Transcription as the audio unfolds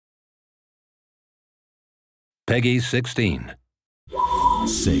Peggy 16.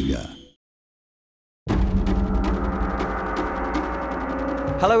 Sega.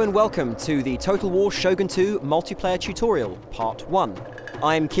 Hello and welcome to the Total War Shogun 2 multiplayer tutorial, part 1.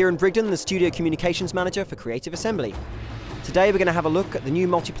 I'm Kieran Brigden, the Studio Communications Manager for Creative Assembly. Today we're going to have a look at the new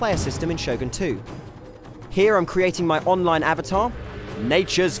multiplayer system in Shogun 2. Here I'm creating my online avatar,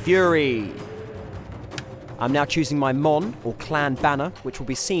 Nature's Fury. I'm now choosing my Mon, or clan banner, which will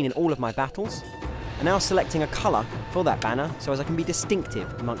be seen in all of my battles. And now selecting a colour for that banner so as I can be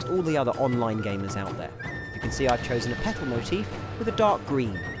distinctive amongst all the other online gamers out there. You can see I've chosen a petal motif with a dark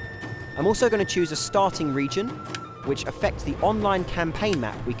green. I'm also going to choose a starting region, which affects the online campaign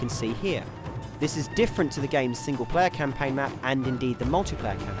map we can see here. This is different to the game's single-player campaign map and indeed the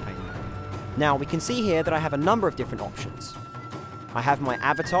multiplayer campaign map. Now we can see here that I have a number of different options. I have my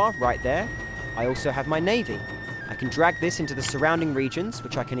avatar right there. I also have my navy. I can drag this into the surrounding regions,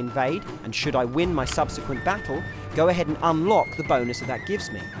 which I can invade, and should I win my subsequent battle, go ahead and unlock the bonus that gives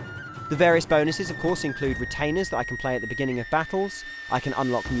me. The various bonuses, of course, include retainers that I can play at the beginning of battles, I can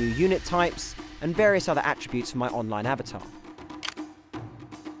unlock new unit types, and various other attributes for my online avatar.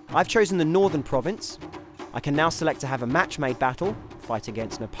 I've chosen the Northern Province. I can now select to have a match-made battle, fight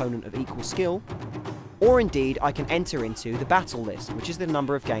against an opponent of equal skill, or indeed I can enter into the battle list, which is the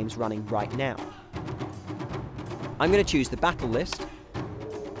number of games running right now. I'm going to choose the battle list.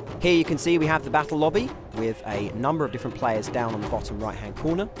 Here you can see we have the battle lobby with a number of different players down on the bottom right hand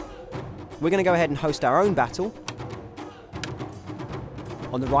corner. We're going to go ahead and host our own battle.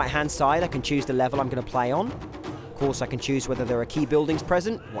 On the right hand side I can choose the level I'm going to play on. Of course I can choose whether there are key buildings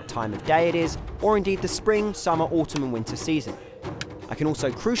present, what time of day it is, or indeed the spring, summer, autumn and winter season. I can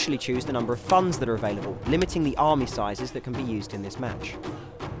also crucially choose the number of funds that are available, limiting the army sizes that can be used in this match.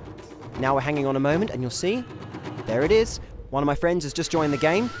 Now we're hanging on a moment and you'll see, there it is. One of my friends has just joined the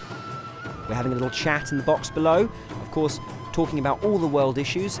game. We're having a little chat in the box below, of course talking about all the world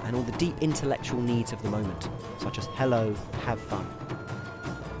issues and all the deep intellectual needs of the moment, such as hello, have fun.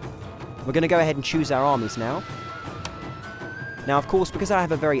 We're going to go ahead and choose our armies now. Now of course, because I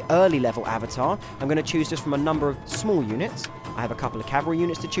have a very early level avatar, I'm going to choose just from a number of small units. I have a couple of cavalry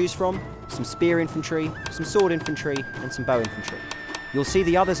units to choose from, some spear infantry, some sword infantry and some bow infantry. You'll see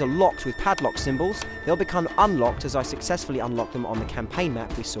the others are locked with padlock symbols. They'll become unlocked as I successfully unlock them on the campaign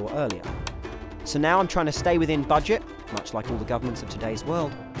map we saw earlier. So now I'm trying to stay within budget, much like all the governments of today's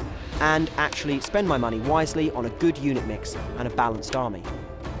world, and actually spend my money wisely on a good unit mix and a balanced army.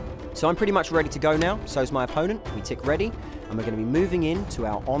 So I'm pretty much ready to go now, so's my opponent. We tick ready, and we're going to be moving into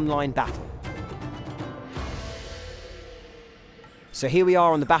our online battle. So here we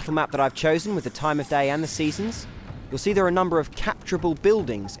are on the battle map that I've chosen with the time of day and the seasons. You'll see there are a number of capturable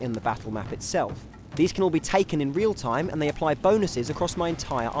buildings in the battle map itself. These can all be taken in real time and they apply bonuses across my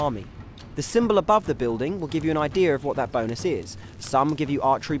entire army. The symbol above the building will give you an idea of what that bonus is. Some give you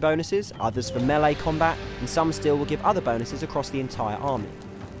archery bonuses, others for melee combat, and some still will give other bonuses across the entire army.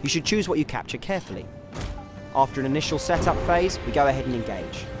 You should choose what you capture carefully. After an initial setup phase, we go ahead and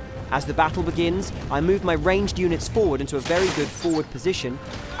engage. As the battle begins, I move my ranged units forward into a very good forward position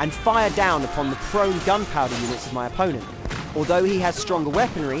and fire down upon the prone gunpowder units of my opponent. Although he has stronger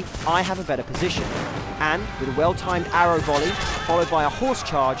weaponry, I have a better position. And, with a well-timed arrow volley, followed by a horse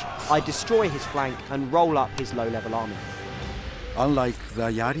charge, I destroy his flank and roll up his low-level army. Unlike the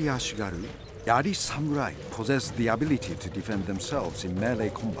Yari Ashigaru, Yari Samurai possess the ability to defend themselves in melee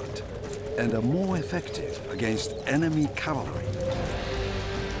combat and are more effective against enemy cavalry.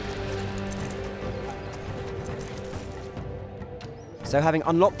 So having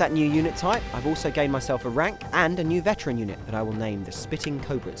unlocked that new unit type, I've also gained myself a rank and a new veteran unit that I will name the Spitting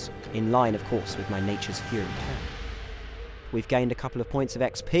Cobras, in line of course with my Nature's Fury tag. We've gained a couple of points of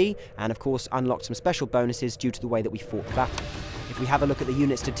XP and of course unlocked some special bonuses due to the way that we fought the battle. If we have a look at the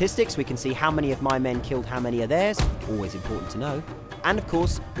unit statistics, we can see how many of my men killed how many of theirs, always important to know. And of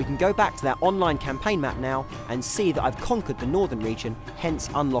course, we can go back to that online campaign map now and see that I've conquered the northern region, hence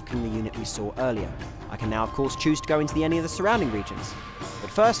unlocking the unit we saw earlier. I can now of course choose to go into any of the surrounding regions. But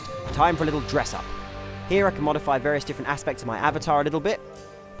first, time for a little dress up. Here I can modify various different aspects of my avatar a little bit,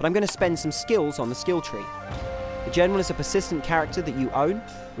 but I'm going to spend some skills on the skill tree. The General is a persistent character that you own.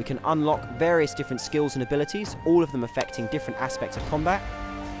 We can unlock various different skills and abilities, all of them affecting different aspects of combat.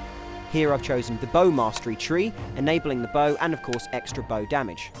 Here I've chosen the Bow Mastery tree, enabling the bow and of course extra bow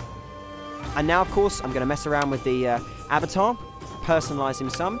damage. And now of course I'm going to mess around with the avatar, personalise him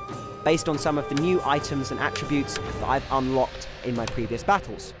some, based on some of the new items and attributes that I've unlocked in my previous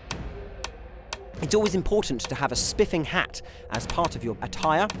battles. It's always important to have a spiffing hat as part of your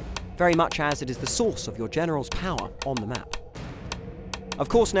attire, very much as it is the source of your general's power on the map. Of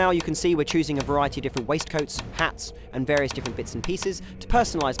course, now you can see we're choosing a variety of different waistcoats, hats, and various different bits and pieces to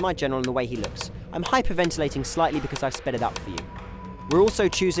personalise my general and the way he looks. I'm hyperventilating slightly because I've sped it up for you. We're also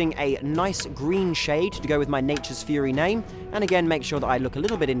choosing a nice green shade to go with my Nature's Fury name, and again make sure that I look a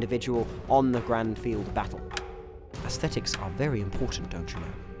little bit individual on the grand field of battle. Aesthetics are very important, don't you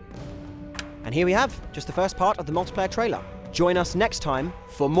know? And here we have just the first part of the multiplayer trailer. Join us next time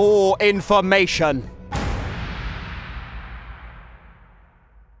for more information!